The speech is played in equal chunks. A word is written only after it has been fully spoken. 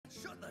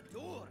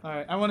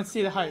Alright, I want to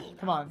see the height.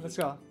 Come on, let's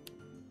go.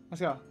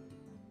 Let's go.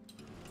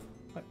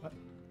 What? Wait.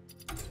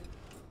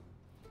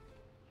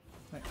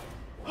 Wait.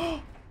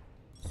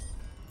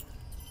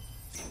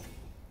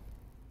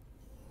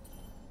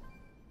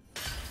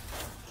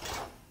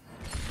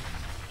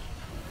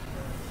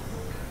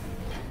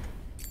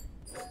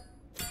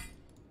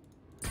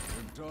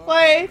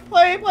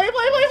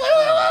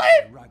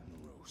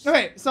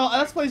 Okay, so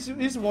let's play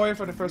use warrior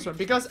for the first one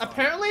because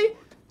apparently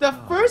the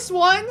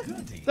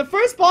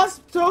first boss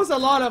throws a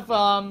lot of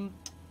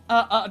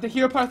the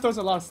hero part throws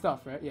a lot of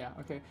stuff, right? Yeah,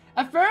 okay.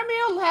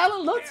 Ephemeral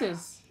Helen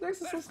Lotus. Thanks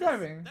for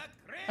subscribing.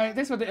 Alright,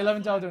 thanks for the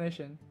 $11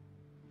 donation.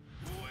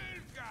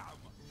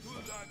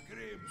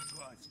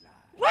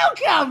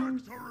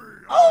 Welcome!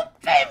 Oh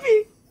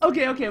baby!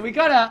 Okay, we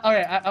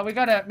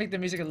gotta make the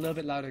music a little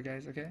bit louder,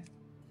 guys, okay?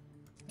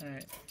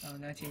 Alright,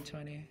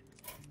 1920.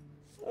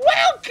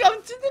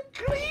 Welcome to the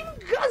Cream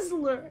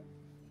Guzzler!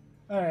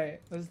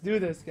 Alright, let's do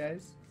this,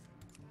 guys.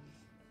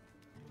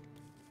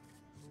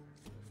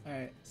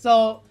 Alright,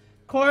 so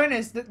Corrin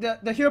is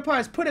the hero part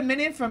is put a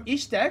minion from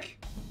each deck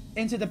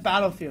into the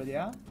battlefield,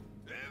 yeah?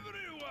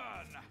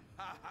 Everyone!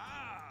 Ha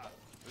ha!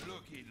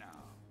 Looky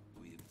now,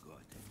 we've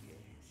got a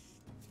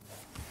guest.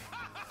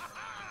 Ha ha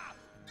ha!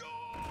 Go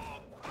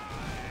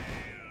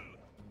pile!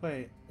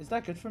 Wait, is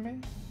that good for me?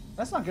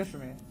 That's not good for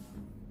me.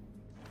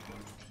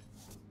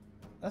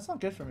 That's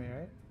not good for me,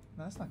 right?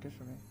 No, that's not good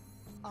for me.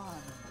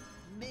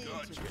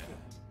 Gotcha.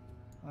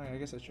 Alright, I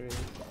guess I traded.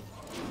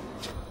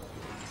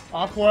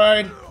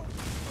 Awkward!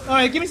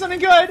 Alright, give me something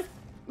good!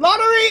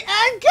 Lottery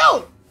and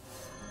go!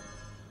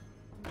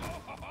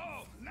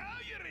 Now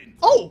you're in.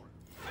 Oh!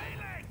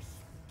 Phalanx!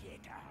 Get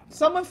up.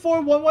 Summon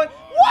 411.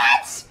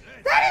 What?!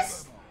 That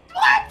is.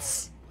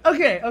 What?!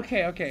 Okay.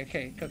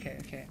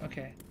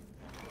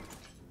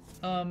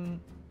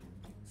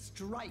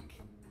 Strike.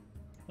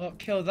 Well,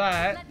 kill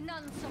that. Let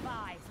none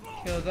survive.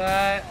 Kill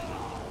that.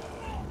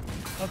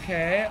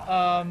 Okay,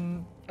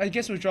 I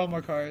guess we draw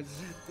more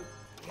cards.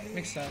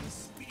 Makes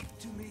sense.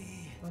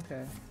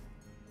 Okay.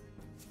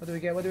 What do we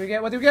get?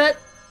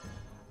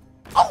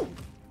 Oh!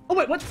 Oh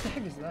wait, what the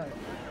heck is that?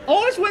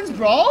 Always wins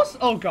brawls?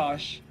 Oh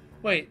gosh.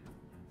 Wait,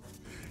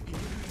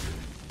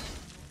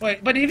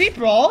 but if he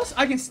brawls,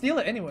 I can steal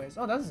it anyways.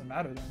 Oh, that doesn't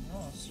matter then.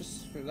 Oh, it's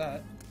just for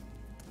that.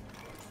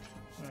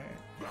 Alright.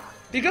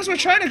 Because we're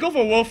trying to go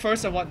for world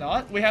first and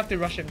whatnot, we have to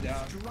rush him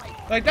down.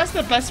 Like, that's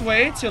the best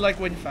way to, like,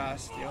 win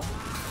fast, yo.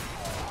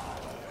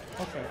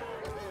 Okay.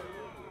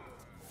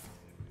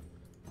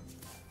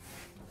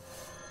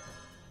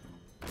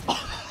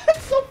 Oh,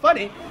 that's so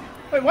funny!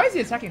 Wait, why is he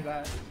attacking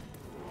that?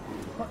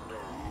 What?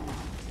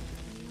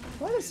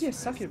 Why does he have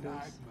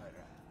succubus?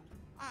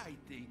 I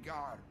think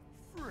our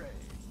friend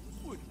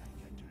would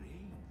like a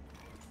drink.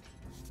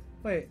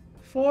 Wait,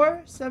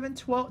 4, 7,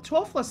 12,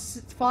 12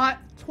 plus 5,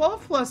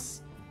 12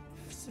 plus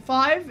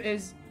 5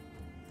 is...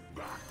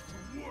 Back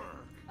to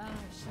work. I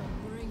shall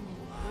bring you.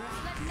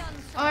 Let none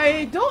survive.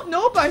 I don't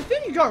know, but I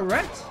think you got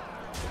wrecked.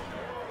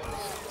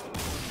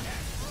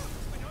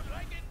 We don't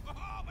like it,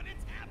 but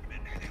it's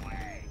happening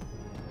anyway.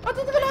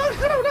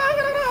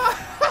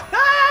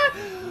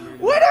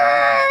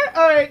 Winner!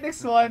 Alright,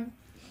 next one.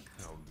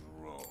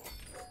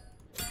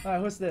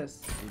 Alright, who's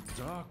this?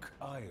 The Dark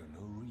Iron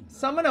Arena.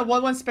 Summon a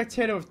 1/1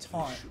 spectator with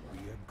taunt. Should be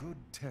a good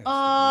test of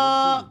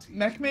your ability.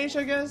 Mech Mage,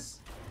 I guess?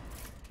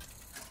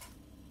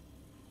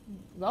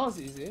 That was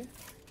easy.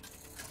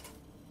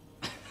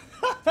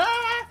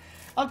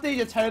 Update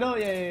your title?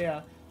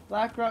 Yeah.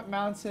 Blackrock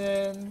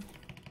Mountain.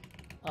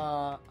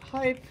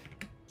 Hype.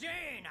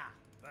 Jaina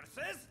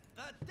versus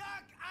the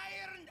Dark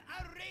Iron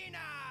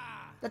Arena.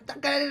 The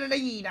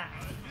Arena.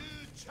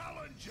 New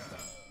challenger.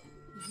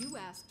 You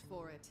asked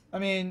for it. I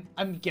mean,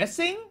 I'm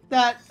guessing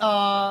that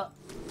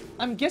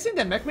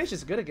Mech Mage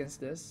is good against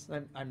this.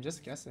 I'm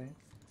just guessing.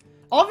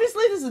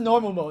 Obviously, this is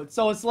normal mode,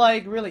 so it's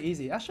like really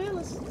easy. Actually,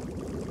 let's.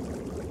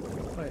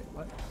 Wait,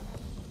 what?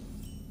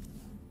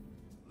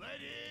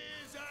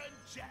 Ladies and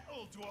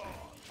gentle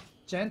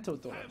dwarves. Gentle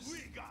Have dwarves. we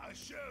got a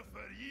show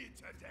for you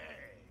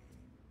today?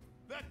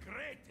 The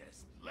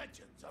greatest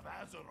legends of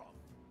Azeroth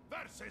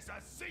versus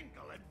a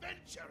single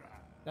adventurer.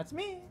 That's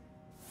me.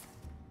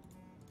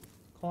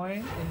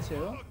 Coin into.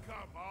 Oh,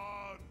 come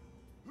on.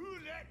 Who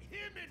let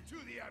him into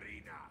the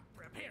arena?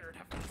 Prepare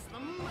to face the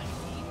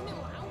mighty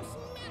Millhouse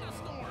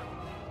Metastorm.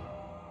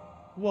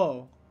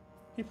 Whoa.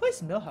 He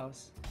plays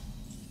Millhouse.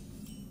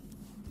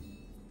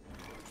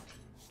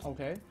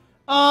 Okay.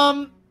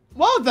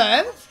 Well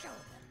then.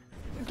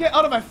 Get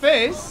out of my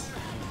face.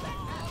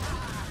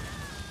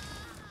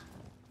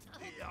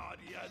 The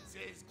audience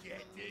is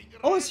getting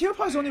Oh, his hero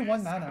power is only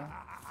 1 mana.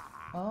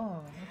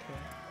 Oh,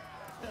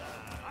 okay.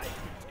 I can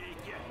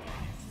take it.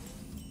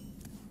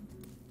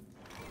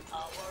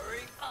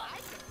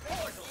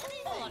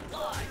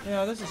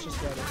 Yeah, this is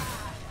just better.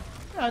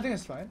 Yeah, I think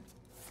it's fine.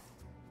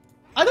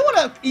 I don't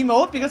want to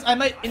emote because I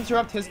might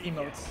interrupt his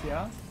emotes,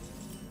 yeah?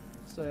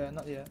 So yeah,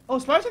 not yet. Oh,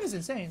 Spartan is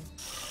insane.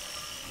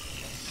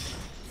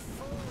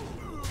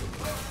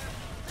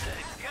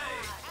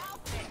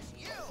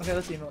 Okay,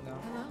 let's emote now.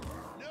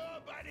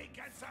 Nobody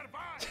can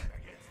survive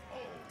against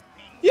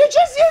You're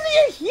just using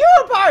your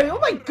hero power! Oh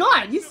my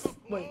god! You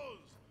wait.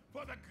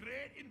 For the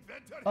great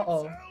inventor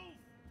Uh-oh. himself,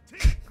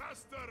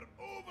 Tinkcaster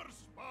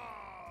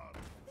Overspar.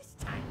 This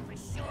time for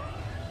sure.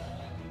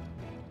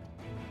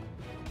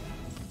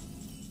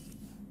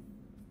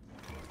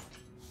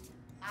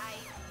 I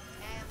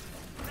am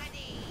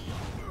ready.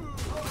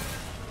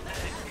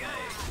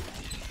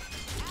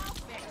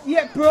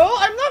 Yeah, bro,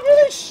 I'm not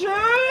really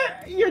sure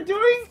you're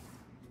doing...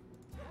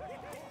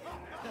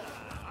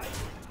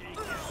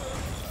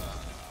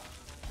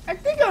 I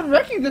think I'm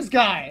wrecking this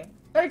guy.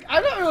 Like,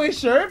 I'm not really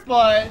sure,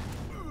 but...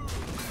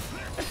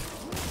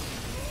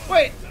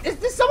 Wait,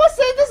 did someone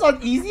say this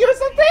on easy or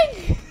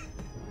something?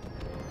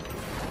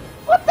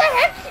 What the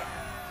heck?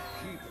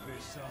 Keep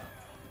this up,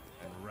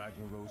 and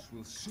Ragnaros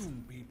will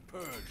soon be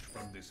purged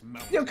from this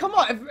mountain. Yo, come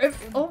on,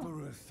 oh,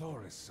 Emperor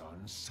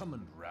Thorisan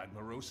summoned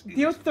Ragnaros.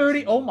 deal into 30,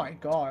 this oh my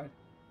god.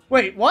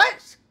 Wait,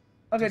 what?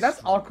 Okay, that's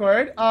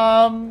awkward.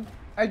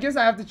 I guess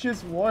I have to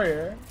choose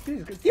warrior.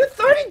 Jesus Christ. Deal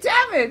 30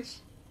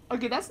 damage!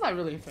 Okay, that's not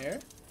really fair.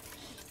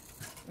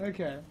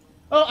 Okay.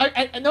 Oh,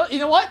 I know, you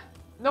know what?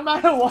 No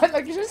matter what,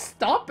 like, you're just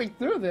stomping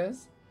through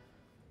this.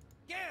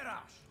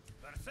 Garrosh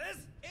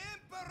versus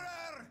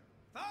Emperor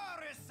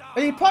Thorisan.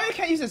 But you probably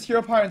can't use his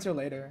hero power until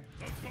later.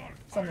 The dark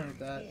Something like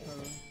that.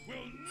 will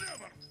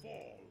never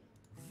fall.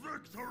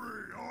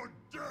 Victory or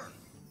death.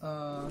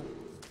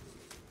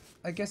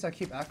 I guess I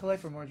keep Acolyte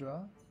for more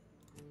draw.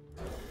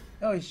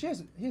 Oh, he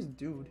has a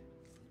dude.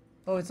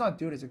 Oh, it's not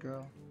dude, it's a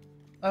girl.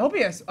 I hope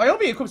he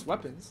equips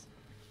weapons.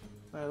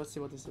 Alright, let's see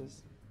what this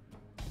is.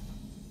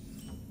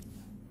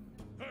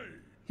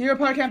 Hero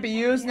power can't be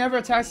used, never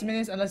attacks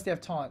minions unless they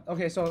have taunt.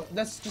 Okay, so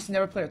let's just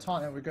never play a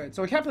taunt and we're good.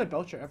 So we can't play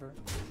Belcher ever.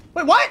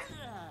 Wait, what?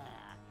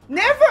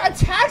 Never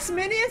attacks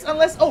minions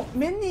unless... Oh,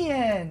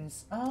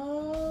 minions! Oh.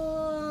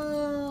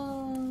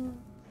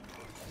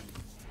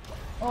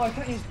 Oh, I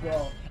can't use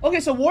Brawl. Okay,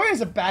 so Warrior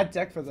is a bad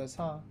deck for this,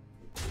 huh?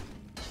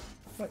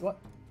 Wait, what?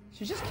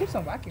 She just keeps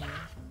on whacking me.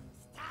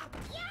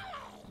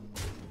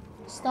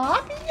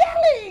 Stop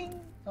yelling!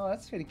 Oh,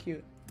 that's pretty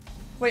cute.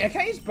 Wait, I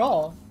can't use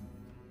Brawl.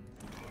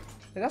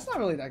 Hey, that's not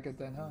really that good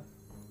then, huh?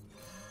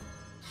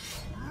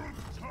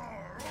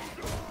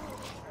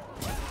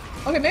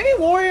 Okay, maybe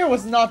Warrior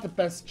was not the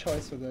best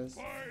choice for this.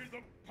 By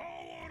the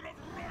power of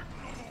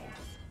Ragnaros,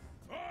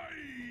 I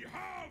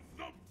have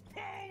the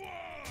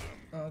power.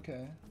 Oh,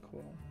 okay,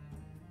 cool.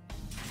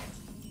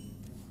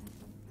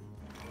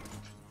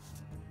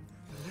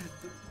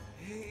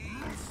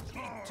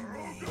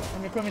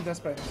 I'm equipping Death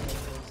Spider.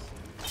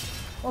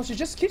 Oh, she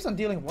just keeps on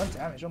dealing 1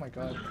 damage. Oh my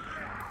god.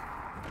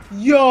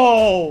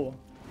 Yo!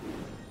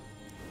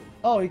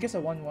 Oh, he gets a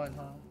 1-1,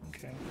 huh?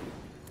 Okay.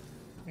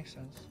 Makes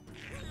sense.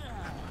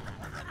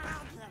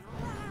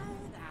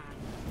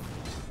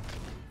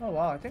 Oh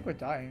wow, I think we're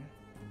dying.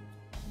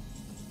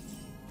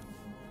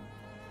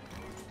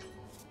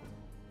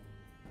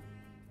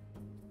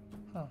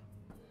 Huh.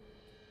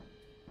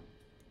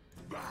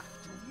 Back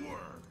to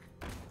work.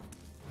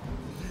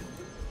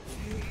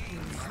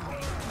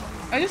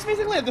 I just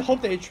basically have to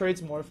hope that he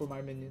trades more for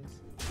my minions.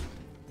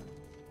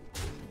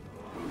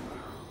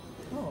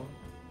 Oh.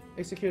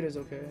 Execute is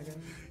okay, I guess.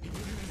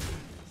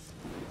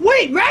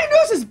 Wait,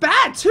 Ragnaros is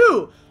bad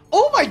too!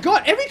 Oh my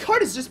god, every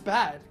card is just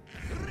bad.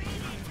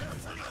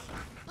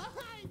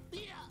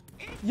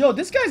 Yo,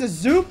 this guy's a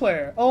zoo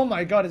player. Oh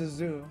my god, it's a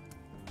zoo.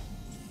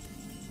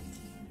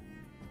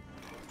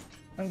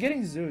 I'm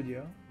getting zooed,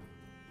 yo.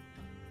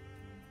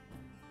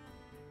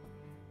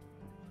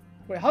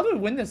 Wait, how do we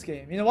win this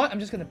game? You know what? I'm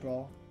just gonna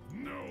brawl.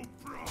 No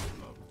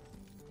problem.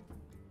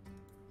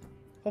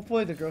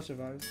 Hopefully the girl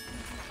survives.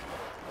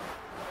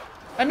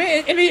 I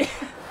mean,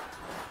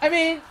 I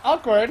mean,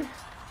 awkward.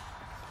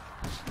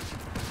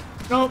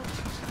 Nope.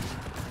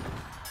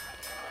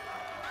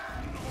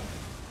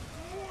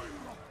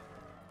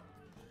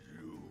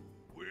 You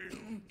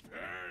will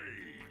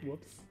pay.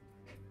 Whoops.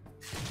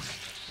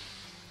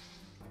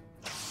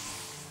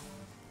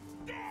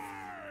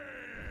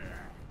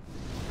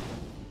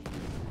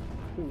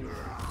 Ooh.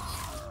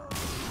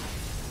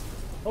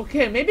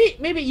 Okay, maybe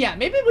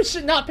we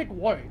should not pick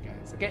warrior,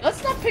 guys. Okay,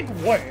 let's not pick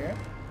warrior.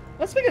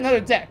 Let's pick another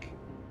deck.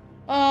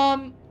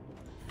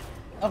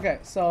 Okay,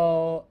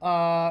 so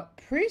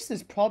priest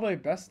is probably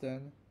best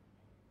then.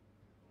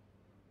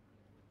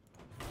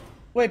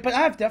 Wait, but I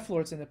have Death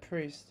Lords in the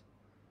priest.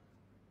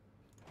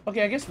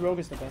 Okay, I guess rogue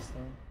is the best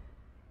then.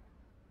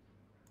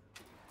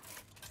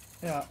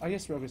 Yeah, I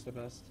guess rogue is the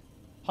best.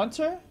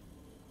 Hunter?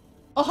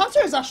 Oh, Hunter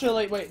is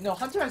actually, wait, no,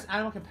 Hunter has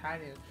Animal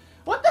Companion.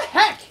 What the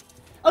heck?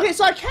 Okay,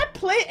 so I can't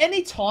play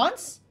any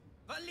taunts.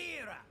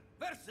 Valera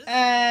versus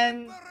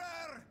And...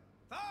 Emperor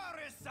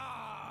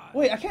Thorisan.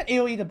 Wait, I can't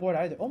AoE the board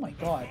either. Oh my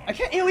god. I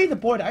can't AoE the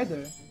board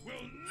either. Will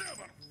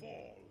never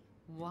fall.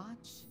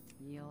 Watch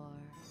your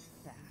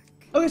back.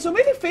 Okay, so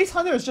maybe Face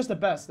Hunter is just the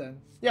best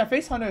then. Yeah,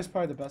 Face Hunter is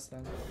probably the best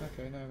then.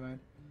 Okay, never mind.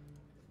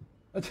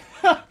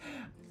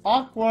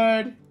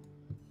 Awkward.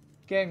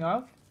 Gang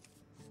up.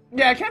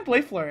 Yeah, I can't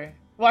play Flurry.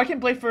 Well, I can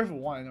play Flurry for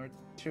 1 or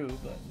 2,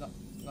 but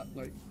not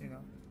like, you know.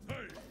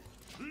 Hey,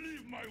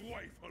 leave my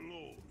wife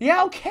alone.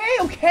 Yeah,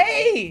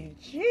 okay.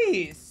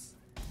 Jeez.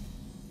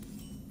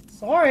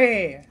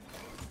 Sorry.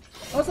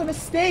 That was a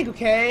mistake,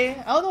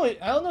 okay? I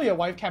don't know your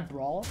wife can't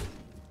brawl.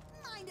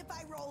 Mind if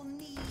I roll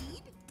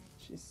need?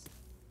 Jeez.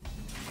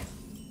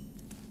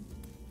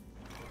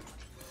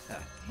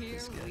 Here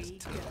we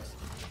go.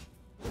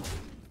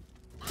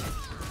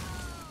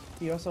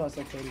 He also has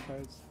like 30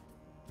 cards.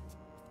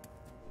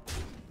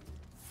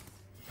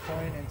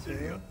 Coin and 2.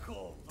 Yeah,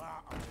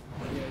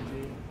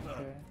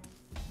 okay.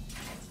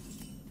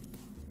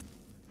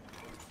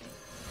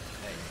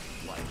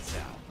 Lights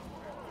out.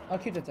 I'll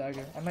keep the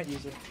dagger. I might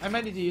use it. I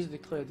might need to use it to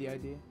clear the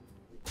ID.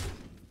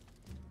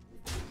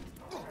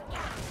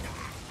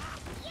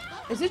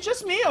 Is it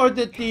just me, or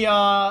did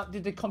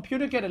the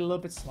computer get a little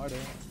bit smarter?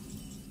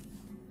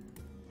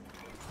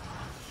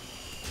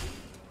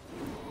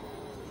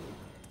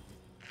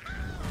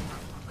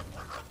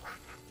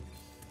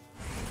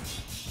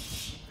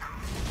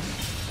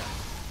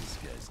 This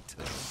guy's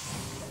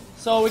tough.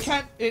 So we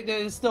can't.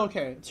 It's still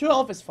okay. 2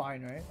 health is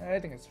fine, right? I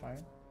think it's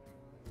fine.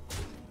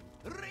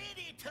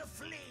 Ready to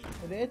flee.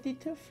 Ready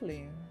to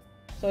flee.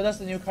 So that's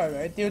the new card,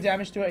 right? Deal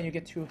damage to it and you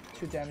get 2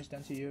 damage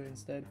done to you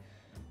instead.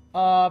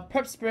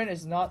 Prep sprint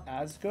is not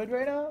as good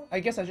right now. I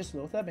guess I just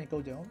load up and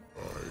go down.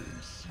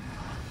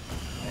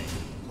 Hey,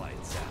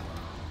 lights out.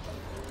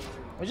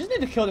 We just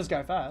need to kill this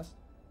guy fast.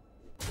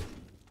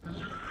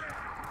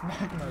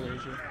 Magma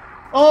Rager.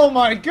 Oh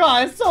my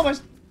god, it's so much.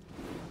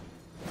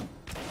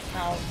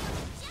 Ow.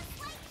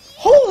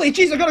 Holy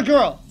jeez, I got a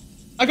girl!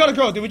 I got a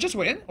girl. Did we just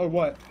win? Or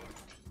what?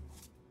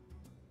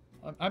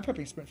 I'm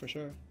prepping sprint for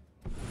sure.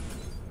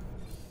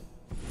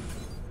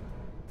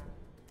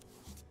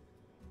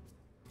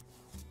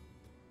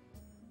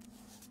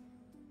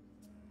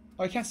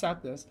 Oh, I can't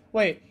sap this.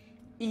 Wait.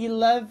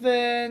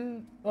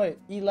 11. Wait,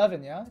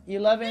 11, yeah?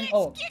 11.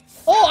 Oh.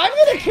 Oh, I'm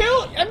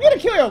gonna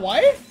kill your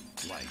wife?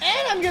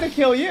 And I'm gonna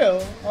kill you.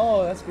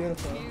 Oh, that's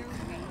beautiful.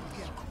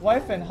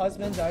 Wife and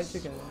husband died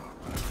together.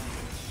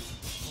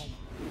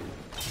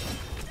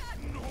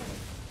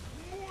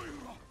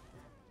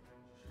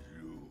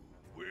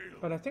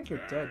 But I think you're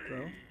dead,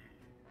 bro.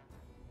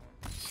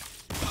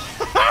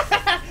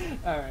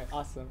 Alright,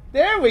 awesome.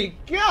 There we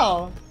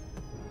go!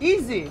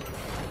 Easy!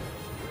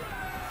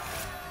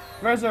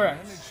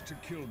 Resurrect. Managed to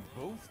kill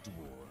both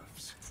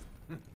dwarves.